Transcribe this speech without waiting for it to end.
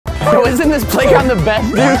Yo, isn't this playground the best,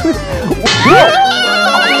 dude?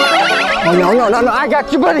 Oh, no. I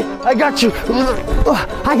got you, buddy. I got you.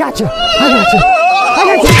 I got you.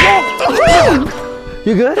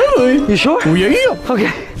 You good? You sure? Yeah.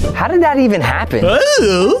 Okay. How did that even happen?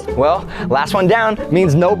 Well, last one down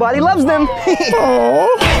means nobody loves them. Why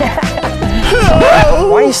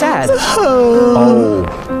are you sad? Oh,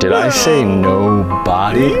 did I say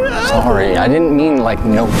nobody? Sorry, I didn't mean like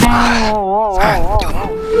nobody.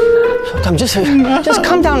 Just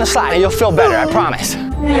come down the slide and you'll feel better, I promise.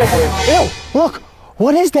 Ew, look,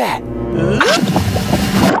 what is that?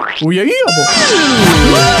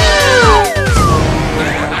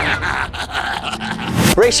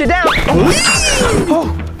 Race you down.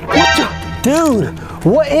 Dude,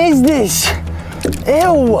 what is this?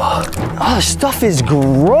 Ew. Oh, stuff is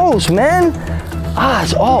gross, man. Ah,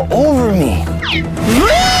 it's all over me.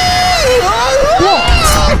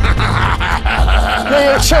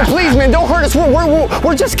 No, chill, please, man. Don't hurt us.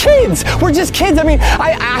 We're just kids. We're just kids. I mean,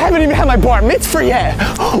 I haven't even had my bar mitzvah yet,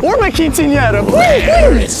 or my quinceañera.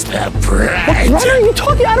 Where is the bread? What bread are you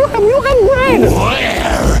talking? We don't have bread.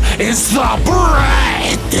 Where is the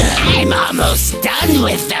bread? I'm almost done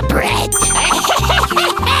with the bread.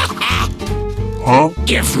 Huh?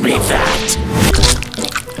 Give me that.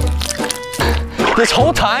 This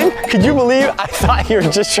whole time, could you believe I thought you were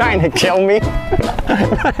just trying to kill me?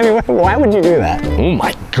 I mean, why would you do that? Oh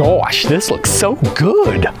my gosh, this looks so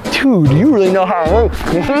good. Dude, you really know how it works.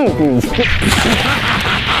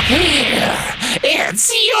 Here,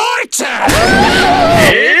 it's your turn.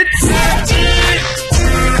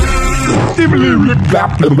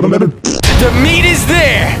 The meat is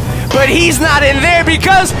there, but he's not in there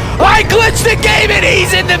because I glitched the game and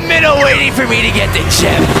he's in the middle waiting for me to get the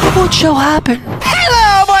gem. What shall happen?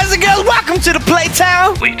 Hello, boys and girls. Welcome to the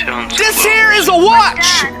Playtown. This here is a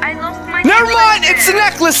watch. I lost my Never mind, it's a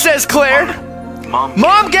necklace, says Claire.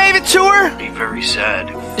 Mom gave it to her. Be very sad.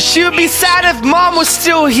 She would be sad if Mom was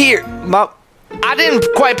still here. Mom, I didn't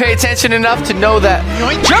quite pay attention enough to know that.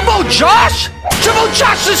 Jumbo Josh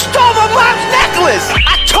just stole my mom's necklace.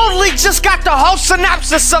 I totally just got the whole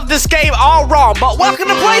synopsis of this game all wrong, but welcome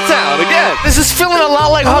to Playtown again. This is feeling a lot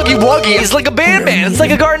like Huggy Wuggy. It's like a Band. It's like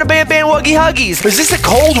a Garden of Band Wuggy Huggies. Is this a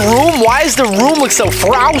cold room? Why does the room look so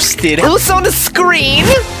frosted? It looks on the screen.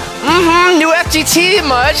 New FGTeeV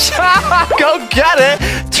much. Go get it.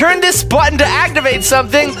 Turn this button to activate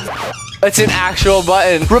something. It's an actual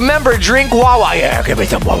button. Remember, drink Wawa. Yeah, give me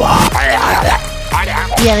some Wawa.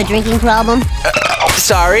 You have a drinking problem?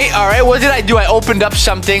 Sorry. All right, what did I do? I opened up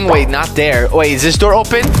something. Wait, not there. Wait, is this door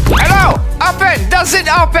open? Hello! Open! Doesn't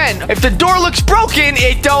open! If the door looks broken,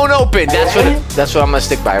 it don't open. That's what I'm gonna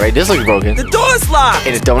stick by, right? This looks broken. The door's locked!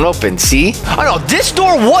 And it don't open, see? Oh no, this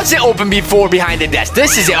door wasn't open before behind the desk.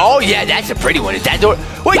 This is it. Oh yeah, that's a pretty one. Is that door?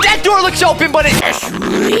 Wait, that door looks open, but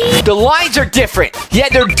the lines are different. Yeah,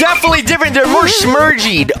 they're definitely different. They're more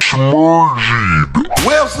smurgied.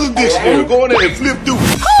 Where's the dictionary? Go in there and flip through.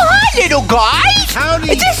 Oh, hi, little guys.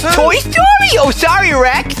 Howdy. Is this Toy Story? Oh, sorry,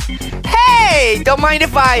 Rex. Hey, don't mind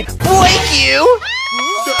if I wake you.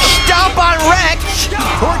 Stomp on Rex.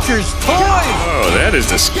 Torture's toys. Oh, that is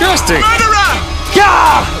disgusting.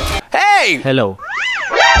 Yeah. Hey. Hello.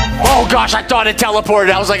 Oh gosh, I thought it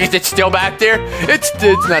teleported. I was like, is it still back there? It's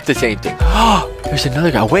not the same thing. Oh, there's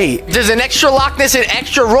another guy. Wait, there's an extra Loch Ness and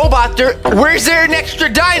extra robot there. Where's there an extra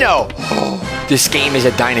dino? This game is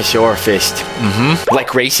a dinosaur fist. Like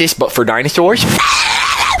racist, but for dinosaurs.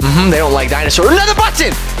 They don't like dinosaurs. Another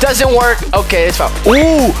button! Doesn't work. Okay, it's fine.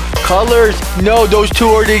 Ooh, colors. No, those two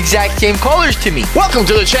are the exact same colors to me. Welcome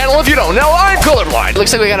to the channel. If you don't know, I'm colorblind.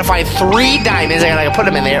 Looks like we gotta find 3 diamonds. I gotta put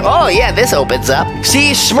them in there. Oh, yeah, this opens up.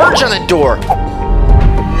 See, smudge on the door.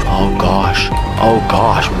 Oh, gosh. Oh,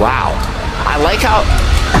 gosh. Wow. I like how...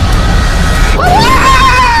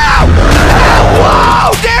 Wow!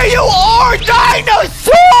 Whoa! There you are,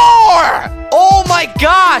 dinosaur! Oh my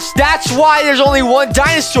gosh, that's why there's only one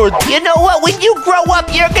dinosaur. You know what? When you grow up,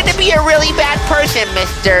 you're gonna be a really bad person,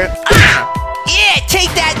 mister. Yeah,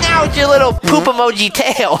 take that now with your little poop emoji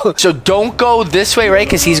tail. So don't go this way, right?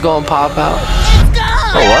 Because he's going to pop out. Let's go!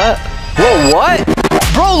 Oh, what? Whoa, what?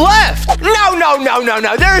 Bro left!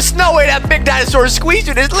 No. There's no way that big dinosaur squeezed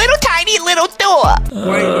through this little tiny little door.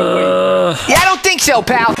 Wait. Yeah, I don't think so,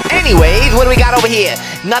 pal. Anyways, what do we got over here?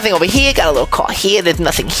 Nothing over here. Got a little car here. There's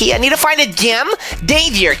nothing here. I need to find a gem.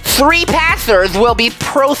 Danger. 3 passers will be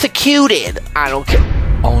prosecuted. I don't care.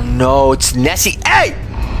 Oh, no. It's Nessie. Hey!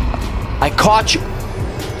 I caught you.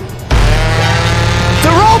 The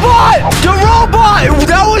robot!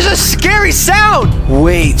 That was a scary sound.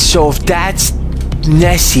 Wait, so if that's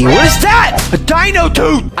Nessie, what is that? A dino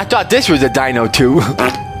tooth. I thought this was a dino tooth.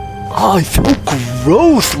 Oh, it's so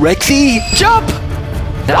gross, Rexy. Jump.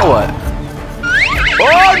 Now what?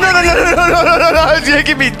 Oh, no. It's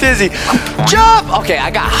making me dizzy. Jump. Okay, I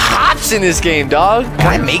got hops in this game, dog. Can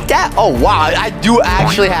I make that? Oh, wow. I do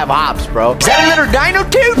actually have hops, bro. Is that another dino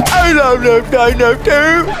tooth? I love no dino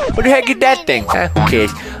tooth. What the heck is that thing? Okay,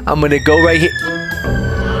 I'm going to go right here.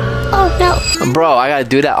 Oh, no. Bro, I got to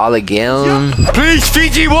do that all again. Please,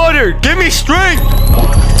 Fiji water. Give me strength.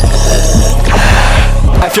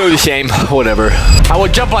 I feel the same. Whatever. I will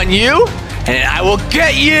jump on you, and I will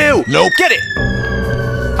get you. Nope. Get it.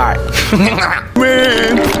 All right.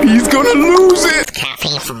 Man, he's gonna lose it.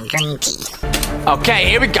 Caffeine from green tea. Okay,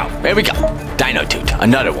 here we go. Here we go. Dino Toot.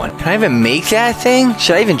 Another one. Can I even make that thing?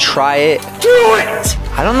 Should I even try it? Do it!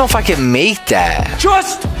 I don't know if I can make that.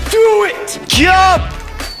 Just do it! Jump!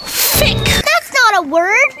 Fick. That's not a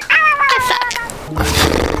word. I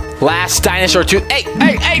fuck. Last dinosaur tooth.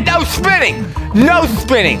 Hey, no spinning. No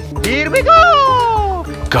spinning. Here we go.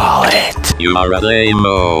 Got it. You are a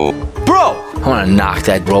lame-o. Bro, I want to knock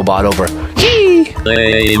that robot over. Yee.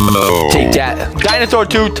 Lame-o. Take that. Dinosaur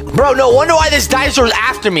tooth. Bro, no wonder why this dinosaur's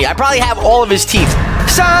after me. I probably have all of his teeth.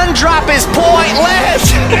 Sundrop is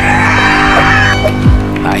pointless.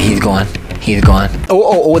 He's gone. He's gone.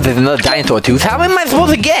 Oh, there's another dinosaur tooth. How many am I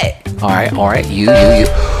supposed to get? All right. You.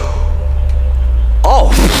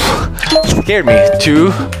 Oh, scared me.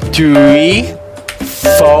 2, 3,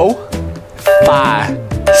 4, 5,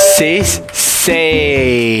 6,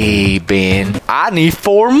 7. I need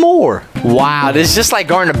 4 more. Wow, this is just like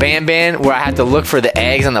going to Ban where I have to look for the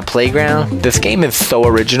eggs on the playground. This game is so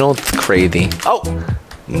original, it's crazy. Oh,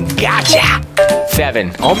 gotcha.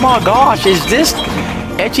 7. Oh my gosh, is this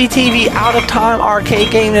FGTeeV out of time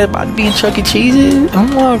arcade game that's about to be in Chuck E. Cheese's? Oh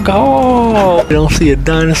my god. I don't see a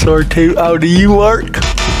dinosaur too. Oh, do you work?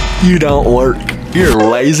 You don't work. You're a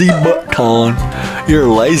lazy butt ton. You're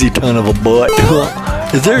a lazy ton of a butt.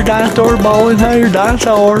 Is there a dinosaur ball in here?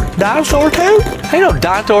 Dinosaur too? Ain't no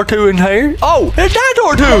dinosaur 2 in here. Oh, there's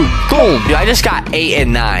dinosaur 2. Boom. Dude, I just got 8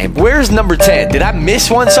 and 9. Where's number 10? Did I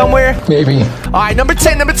miss one somewhere? Maybe. All right, number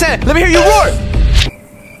 10. Let me hear you roar.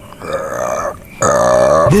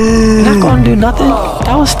 You're not gonna do nothing?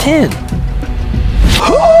 That was 10.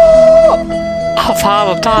 I'll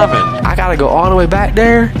follow timing. I gotta go all the way back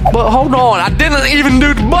there. But hold on, I didn't even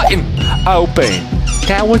do the button. Open.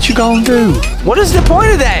 Now what you gonna do? What is the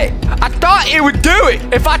point of that? I thought it would do it.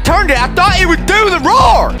 If I turned it, I thought it would do the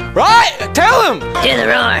roar. Right? Tell him. Do the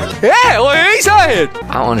roar. Yeah, what he said.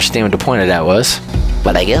 I don't understand what the point of that was.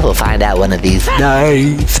 But I guess we'll find out one of these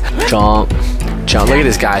days. Jump. Look at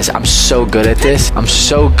this, guys. I'm so good at this. I'm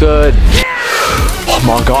so good. Oh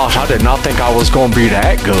my gosh, I did not think I was gonna be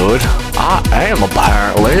that good. I am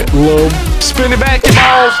apparently. Spin it back, your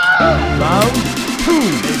balls. Round 2.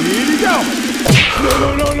 Here you go.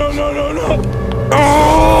 No.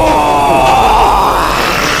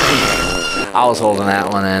 I was holding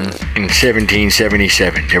that one in. In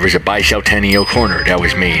 1777, there was a bicentennial corner that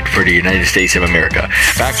was made for the United States of America.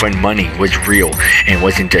 Back when money was real and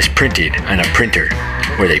wasn't just printed on a printer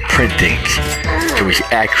where they print things. It was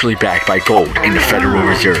actually backed by gold in the Federal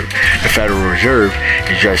Reserve. The Federal Reserve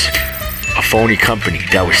is just a phony company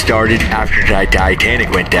that was started after the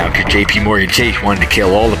Titanic went down because J.P. Morgan Chase wanted to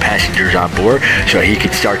kill all the passengers on board so he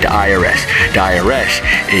could start the IRS. The IRS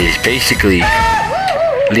is basically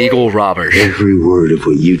legal robbers. Every word of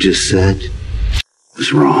what you just said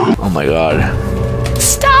was wrong. Oh my god.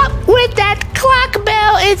 Stop with that clock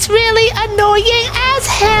bell. It's really annoying as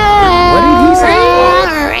hell. What did he say?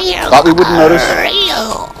 Thought we wouldn't notice.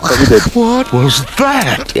 But we did. What was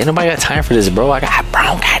that? Ain't nobody got time for this, bro. I got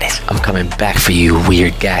bronchitis. I'm coming back for you,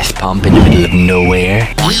 weird gas pump in the middle of nowhere.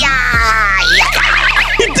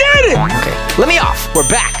 He did it! Okay, let me off. We're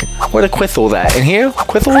back. Where the Quithles at? In here?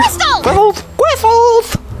 Quithles? Quithles!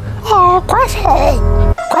 Oh, Quithles!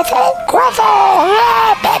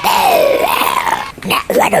 Now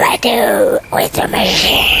what do I do with the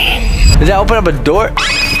machine? Does that open up a door?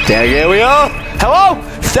 Stag, here we are. Hello?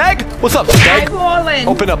 Stag? What's up, Stag?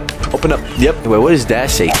 Open up. Yep. Wait, what does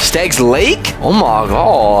that say? Stag's Lake? Oh my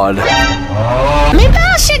god. Maybe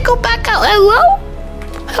I should go back out.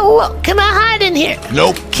 Hello? Can I hide in here?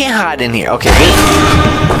 Nope. Can't hide in here. Okay.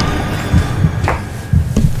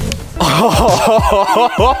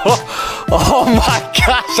 Oh my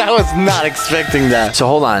gosh, I was not expecting that. So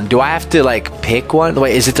hold on, do I have to like pick one?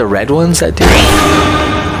 Wait, is it the red ones that do it?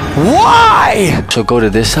 Why? So go to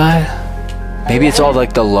this side? Maybe it's all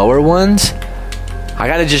like the lower ones? I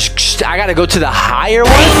gotta go to the higher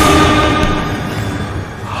one?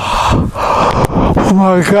 Oh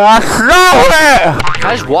my gosh, no! Can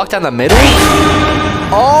I just walk down the middle?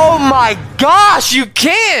 Oh my gosh, you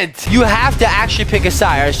can't. You have to actually pick a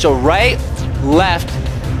side. All right, so right, left,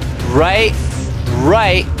 right,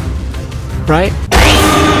 right, right.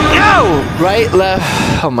 No! Right, left.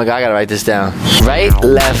 Oh my God, I gotta write this down. Right,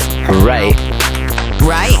 left, right.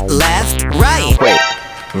 Right, left, right. Wait,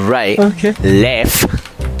 right, left.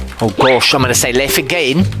 Oh gosh, I'm gonna say left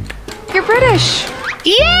again. You're British.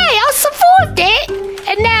 Yeah, I'll support that.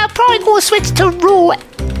 And now I'm probably gonna switch to right.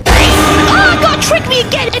 Oh, don't trick me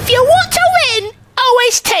again. If you want to win,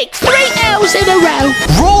 always take 3 L's in a row.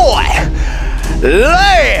 Right,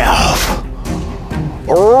 left,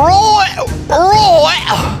 right,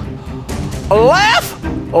 left,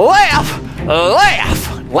 left, left.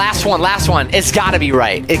 Last one. It's gotta be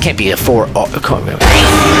right. It can't be a 4. Oh,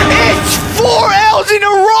 it's 4 L's in a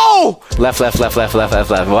row. Left.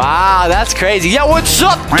 Wow, that's crazy. Yo, what's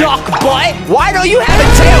up, duck butt? Why don't you have a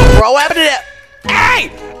tail, bro? What happened to that?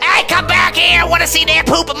 Hey, come back here. Want to see that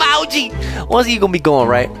poop emoji? When's he gonna be going,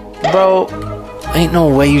 right? Bro, ain't no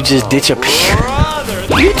way you just ditch up here.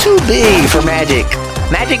 You're too big for magic.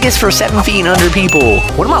 Magic is for 7 feet and under people.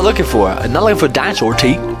 What am I looking for? I'm not looking for dinosaur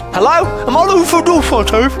teeth. Hello? Am I looking for dinosaur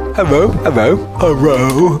teeth? Hello?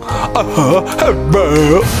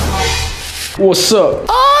 What's up?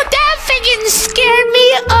 Oh, that thing scared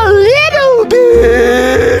me a little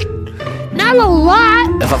bit. Not a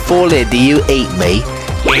lot. If I fall in, do you eat me?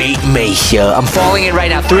 Eat me, sure. I'm falling in right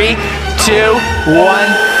now. 3, 2, 1.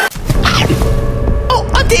 Oh,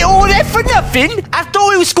 I did all that for nothing. I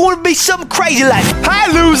thought it was going to be something crazy like, "Hi,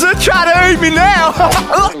 loser, try to eat me now."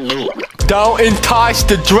 Don't entice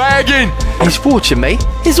the dragon. He's watching me.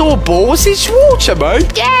 He's all balls. He's watching me.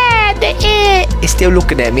 Yeah, He's still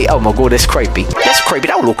looking at me. Oh my God, that's creepy. That's creepy.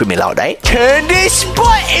 Don't look at me like that. Turn this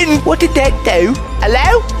button. What did that do?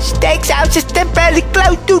 Hello? Stakes out just temporarily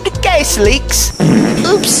closed due to gas leaks.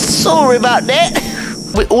 Oops, sorry about that.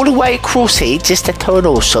 We're all the way across here just to turn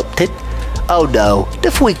or something. Oh no, the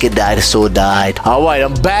freaking dinosaur died. All right,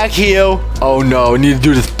 I'm back here. Oh no, I need to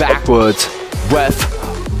do this backwards. Ref.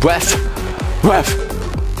 Right.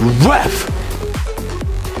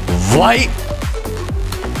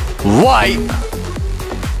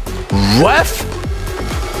 Ref.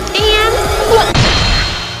 And look.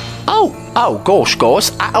 Oh gosh.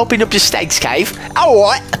 I opened up the Snakes Cave. All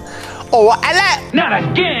right, hello. Not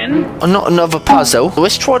again. Not another puzzle.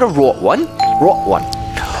 Let's try the rot one.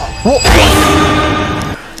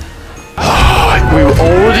 We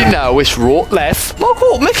already know it's rot left. My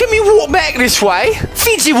God, making me walk back this way.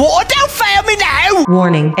 Fizzy water, don't fail me now.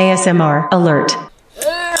 Warning, ASMR alert.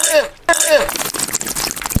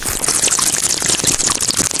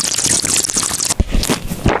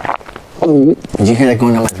 Did you hear that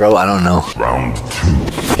going down my throat? I don't know. Round 2.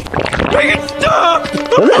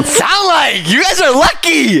 What does that sound like? You guys are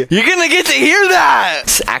lucky. You're gonna get to hear that.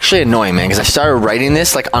 It's actually annoying, man, because I started writing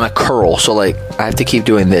this like on a curl, so like I have to keep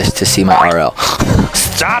doing this to see my RL.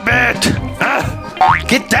 Stop it!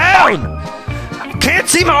 Get down! I can't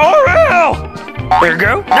see my RL! There you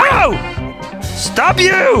go. No! Stop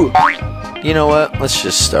you! You know what? Let's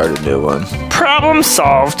just start a new one. Problem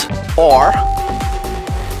solved. R.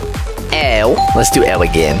 L. Let's do L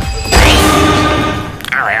again.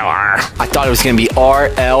 I thought it was going to be R,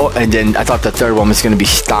 L, and then I thought the third one was going to be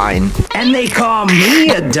Stein. And they call me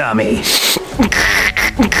a dummy.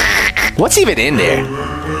 What's even in there?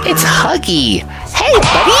 It's Huggy. Hey,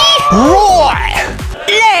 buddy. Roy.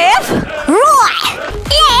 Left.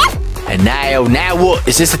 And now what?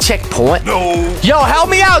 Is this a checkpoint? No. Yo, help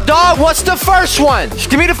me out, dog. What's the first one? Just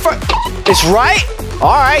give me the first. It's right?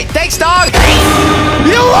 All right. Thanks, dog.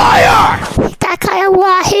 You liar. That guy,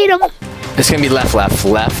 I hate him. It's going to be left. I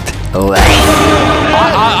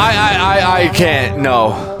can't.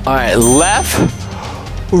 No. All right. Left.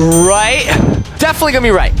 Right. Definitely going to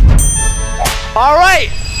be right. All right.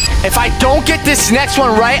 If I don't get this next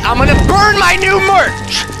one right, I'm going to burn my new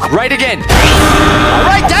merch. Right again. All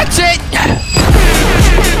right. That's it.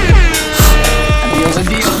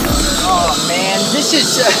 Oh, man. This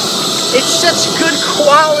is... it's such good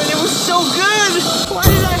quality. It was so good. Why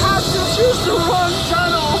did I have to choose the wrong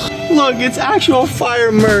tunnel? Look, it's actual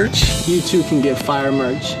fire merch. You too can get fire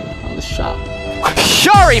merch on the shop.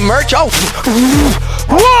 Sorry, merch. Oh.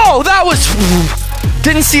 Whoa, that was...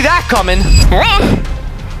 didn't see that coming.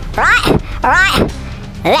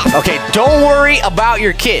 Okay, don't worry about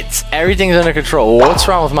your kids. Everything's under control. What's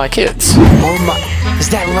wrong with my kids? Oh my... Is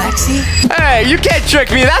that Lexi? Hey, you can't trick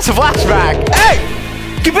me. That's a flashback. Hey!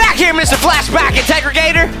 Get back here, Mr. Flashback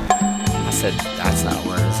Integrator! I said, that's not a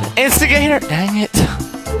word, is it? Instigator? Dang it.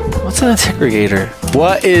 What's an integrator?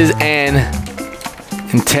 What is an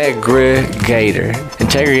Integrator.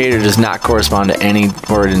 Integrator does not correspond to any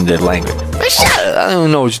word in the language. I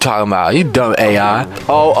don't know what you're talking about. You dumb AI.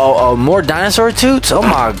 Oh, more dinosaur toots? Oh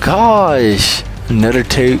my gosh. Another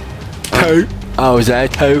toot. Toot. Oh, is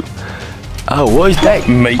that a toot? Oh, what is that?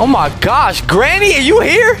 Meat. Oh my gosh, Granny, are you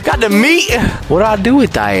here? Got the meat? What do I do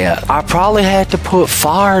with that? I probably had to put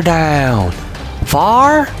fire down.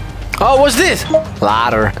 Fire? Oh, what's this?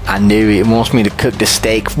 Lighter. I knew it. It wants me to cook the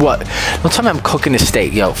steak. What? Don't tell me I'm cooking the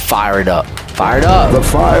steak. Yo, fire it up. Fire it up. The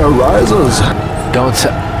fire rises. Don't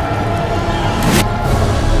tell.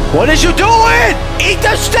 What is you doing? Eat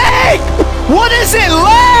the steak! What is it?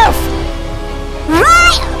 Left!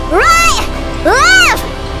 Right! Left!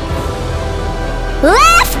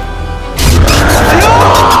 Left! No!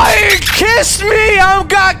 You kissed me! I've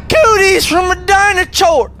got cooties from a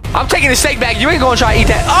dinosaur! I'm taking the steak back. You ain't gonna try to eat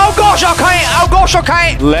that. Oh gosh, I can't! Oh gosh, I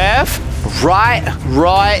can't! Left, right,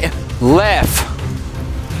 left.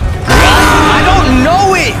 I don't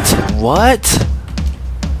know it! What?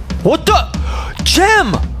 What the?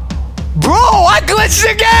 Gem! Bro, I glitched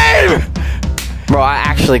the game! Bro, I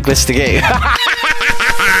actually glitched the game.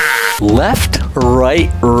 Left,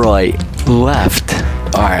 right, left.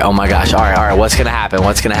 Alright, oh my gosh. Alright, what's gonna happen?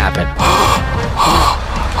 What's gonna happen?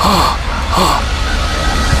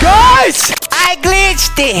 Guys! I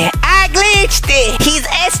glitched it. He's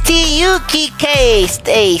S-T-U-K-K.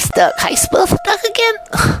 Stay stuck. How you spell stuck again?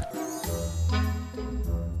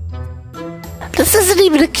 This isn't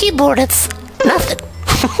even a keyboard. It's nothing.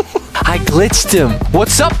 I glitched him.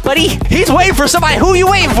 What's up, buddy? He's waiting for somebody. Who you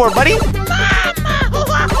waiting for, buddy?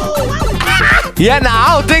 Yeah, nah,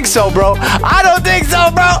 I don't think so, bro. I don't think so,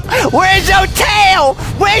 bro. Where's your tail?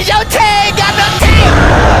 Where's your tail? Got no tail.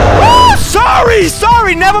 Woo! Sorry.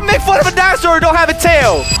 Never make fun of a dinosaur who don't have a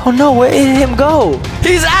tail. Oh no, where did him go?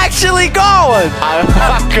 He's actually gone. I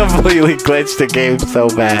completely glitched the game so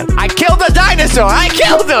bad. I killed the dinosaur. I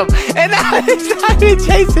killed him. And now he's not even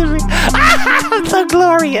chasing me. It's so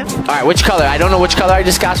glorious. All right, which color? I don't know which color I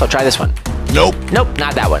just got, so I'll try this one. Nope,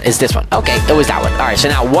 not that one. It's this one. Okay, it was that one. All right, so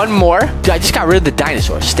now one more. Dude, I just got rid of the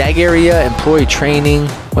dinosaur. Stag area, employee training.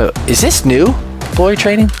 Wait, is this new? Employee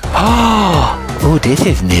training? Oh, this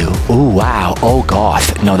is new. Oh, wow. Oh,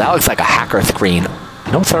 gosh. No, that looks like a hacker screen.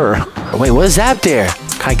 No, sir. Wait, what is that there?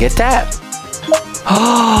 Can I get that?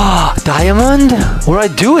 Oh, diamond? What do I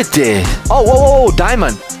do with this? Oh, whoa,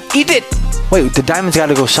 diamond. Eat it. Wait, the diamond's got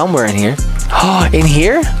to go somewhere in here. Oh, in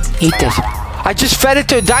here? Eat this. I just fed it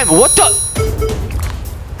to a diamond. What the?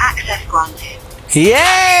 Access granted.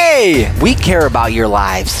 Yay! We care about your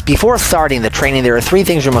lives. Before starting the training, there are 3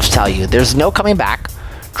 things we must tell you. There's no coming back.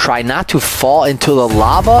 Try not to fall into the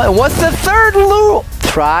lava. And what's the third rule?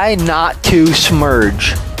 Try not to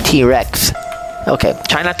smudge. T-Rex. Okay,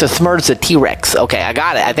 try not to smudge the T-Rex. Okay, I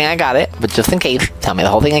got it. I think I got it. But just in case, tell me the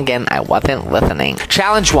whole thing again. I wasn't listening.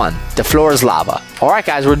 Challenge 1. The floor is lava. Alright,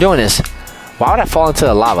 guys, we're doing this. Why would I fall into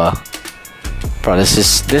the lava? Bro, this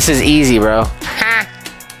is easy, bro.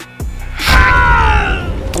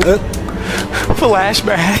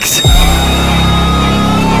 Flashbacks.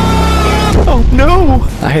 Oh no!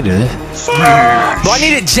 I can do this. Bro, I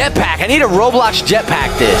need a jetpack. I need a Roblox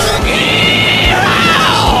jetpack. This.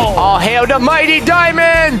 Oh, hail the mighty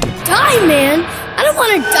diamond! Die, man. I don't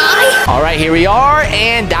want to die. All right, here we are,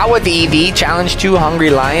 and that was the EV challenge 2 hungry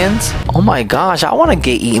lions. Oh my gosh, I want to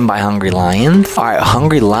get eaten by hungry lions. All right,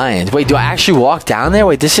 hungry lions. Wait, do I actually walk down there?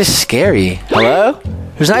 Wait, this is scary. Hello?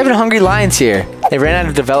 There's not even hungry lions here. They ran out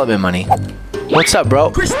of development money. What's up,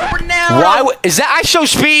 bro? Why? Is that I show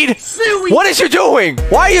speed? What is you doing?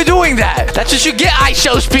 Why are you doing that? That's what you get, I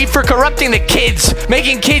show speed, for corrupting the kids.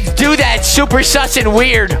 Making kids do that. Super sus and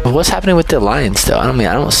weird. But what's happening with the lions, though? I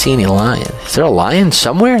don't see any lions. Is there a lion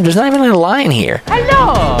somewhere? There's not even a lion here.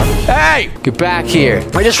 Hello. Hey, get back here.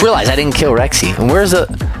 I just realized I didn't kill Rexy. And where's the...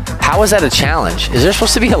 How is that a challenge? Is there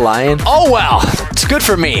supposed to be a lion? Oh, well, it's good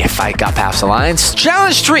for me if I got past the lions.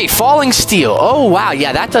 Challenge 3, falling steel. Oh, wow.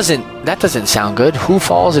 Yeah, that doesn't sound good. Who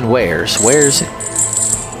falls and where's? Where's it?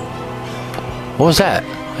 What was that?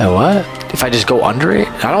 What? If I just go under it?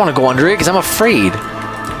 I don't want to go under it because I'm afraid.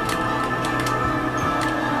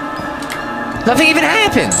 Nothing even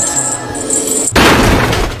happens.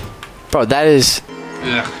 Bro, that is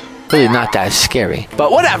really not that scary.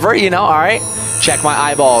 But whatever, all right. Check my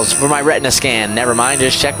eyeballs for my retina scan. Never mind,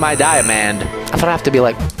 just check my diamond. I thought I have to be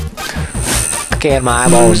like, scan my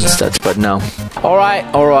eyeballs and stuff, but no. All right.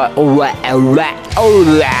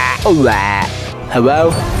 Hello?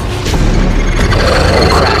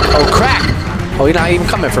 Oh, crap. Oh, you're not even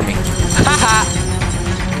coming for me. Haha.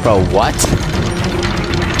 Bro, what?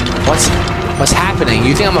 What's happening?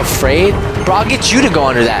 You think I'm afraid? Bro, I'll get you to go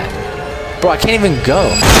under that. Bro, I can't even go.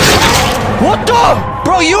 What the?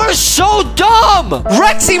 Bro, you are so dumb.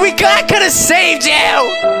 Rexy, I could have saved you.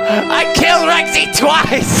 I killed Rexy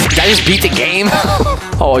twice. Did I just beat the game?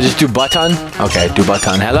 Oh, I'll just do button? Okay, do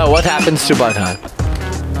button. Hello, what happens to button?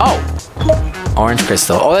 Oh, orange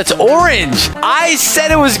crystal. Oh, that's orange. I said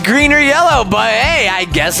it was green or yellow, but hey, I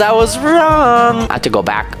guess I was wrong. I have to go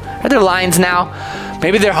back. Are there lions now?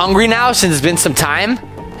 Maybe they're hungry now since it's been some time,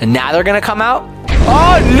 and now they're gonna come out?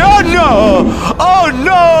 Oh, no, no! Oh,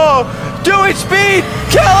 no! Do it, Speed!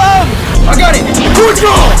 Kill him! I got it! Good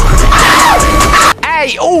job!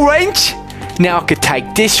 Hey, orange! Now I could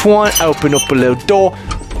take this one, open up a little door.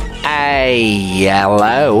 Hey,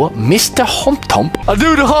 hello, Mr. Hump Tump. I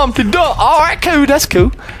do the Humpty Dump. Alright, cool, that's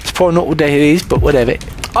cool. It's probably not what that is, but whatever.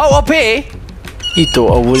 Oh, up here? You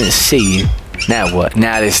thought I wouldn't see you. Now what?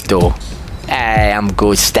 Now this door. Hey, I'm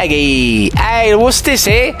good. Steggy. Hey, what's this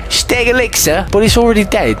here? Steg elixir, but it's already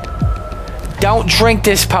dead. Don't drink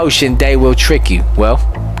this potion, they will trick you. Well,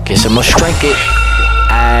 guess I must drink it.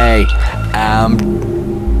 Hey,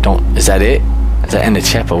 don't. Is that it? Is that in the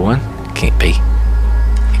chapter one? Can't be.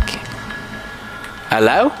 It can't.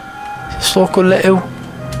 Hello? It's like a little.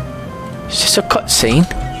 Is this a cutscene?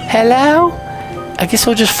 Hello? I guess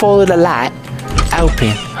I'll just follow the light.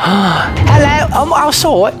 Open. Hello? I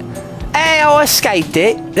saw it. Hey, I escaped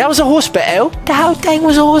it. That was a hospital. The whole thing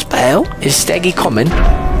was a hospital. Is Steggy coming?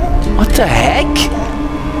 What the heck?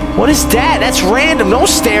 What is that? That's random. Don't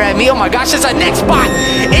stare at me. Oh my gosh, it's a next bot.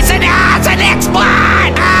 It's a next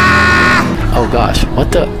bot. Ah! Oh gosh,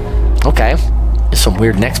 what the? Okay, there's some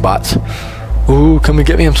weird next bots. Ooh, come and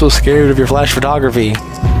get me. I'm so scared of your flash photography.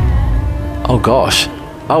 Oh gosh.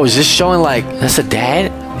 Oh, is this showing like that's a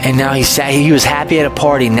dad? And now he's sad. He was happy at a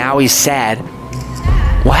party. Now he's sad.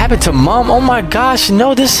 What happened to Mom? Oh my gosh,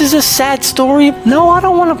 no, this is a sad story. No, I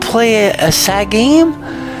don't want to play a sad game.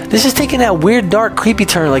 This is taking that weird, dark, creepy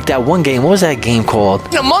turn like that one game. What was that game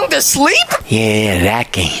called? Among the Sleep? Yeah,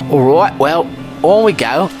 that game. Alright, well, on we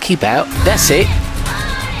go. Keep out. That's it.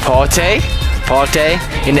 Party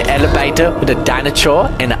in the elevator with a dinosaur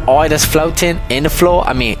and an eye that's floating in the floor.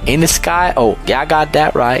 I mean, in the sky. Oh, yeah, I got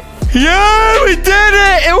that right. Yeah, we did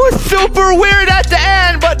it! It was super weird at the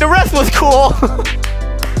end, but the rest was cool.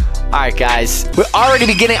 Alright guys, we're already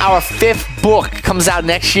beginning our 5th book. Comes out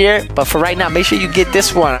next year, but for right now, make sure you get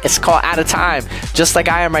this one. It's called Out of Time, just like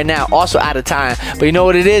I am right now, also out of time. But you know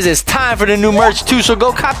what it is? It's time for the new merch too, so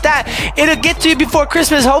go cop that. It'll get to you before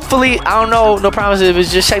Christmas, hopefully. I don't know, no promises, but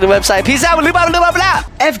just check the website. Peace out, blah, blah, blah, blah.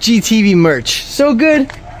 FGTeeV merch, so good,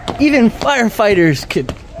 even firefighters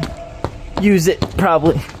could use it,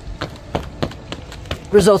 probably.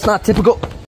 Results not typical.